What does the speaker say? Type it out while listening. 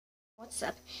What's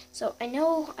up? So I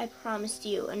know I promised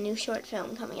you a new short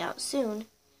film coming out soon,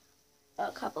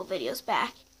 a couple videos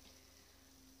back,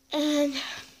 and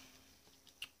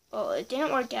well, it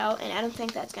didn't work out, and I don't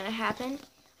think that's gonna happen.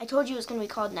 I told you it was gonna be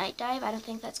called Night Dive. I don't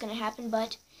think that's gonna happen,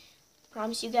 but I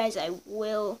promise you guys I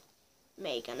will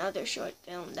make another short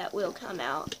film that will come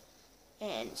out,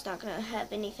 and it's not gonna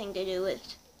have anything to do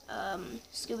with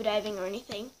scuba diving or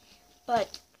anything,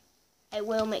 but I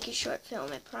will make a short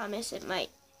film. I promise. It might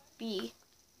be.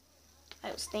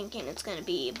 I was thinking it's gonna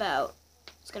be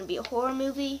a horror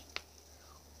movie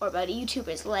or about a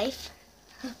YouTuber's life.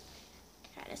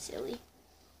 Kind of silly.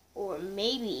 Or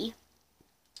maybe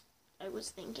I was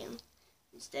thinking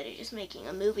instead of just making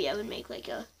a movie, I would make like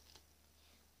a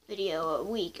video a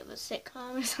week of a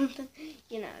sitcom or something.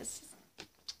 You know, it's just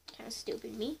kind of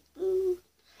stupid. Me. Boo.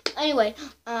 Anyway,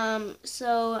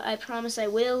 so I promise I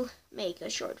will make a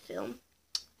short film.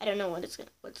 I don't know what it's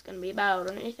gonna be about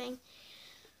or anything,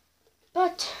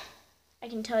 but I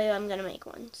can tell you I'm gonna make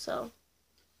one. So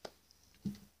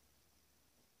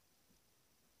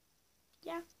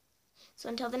yeah. So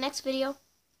until the next video.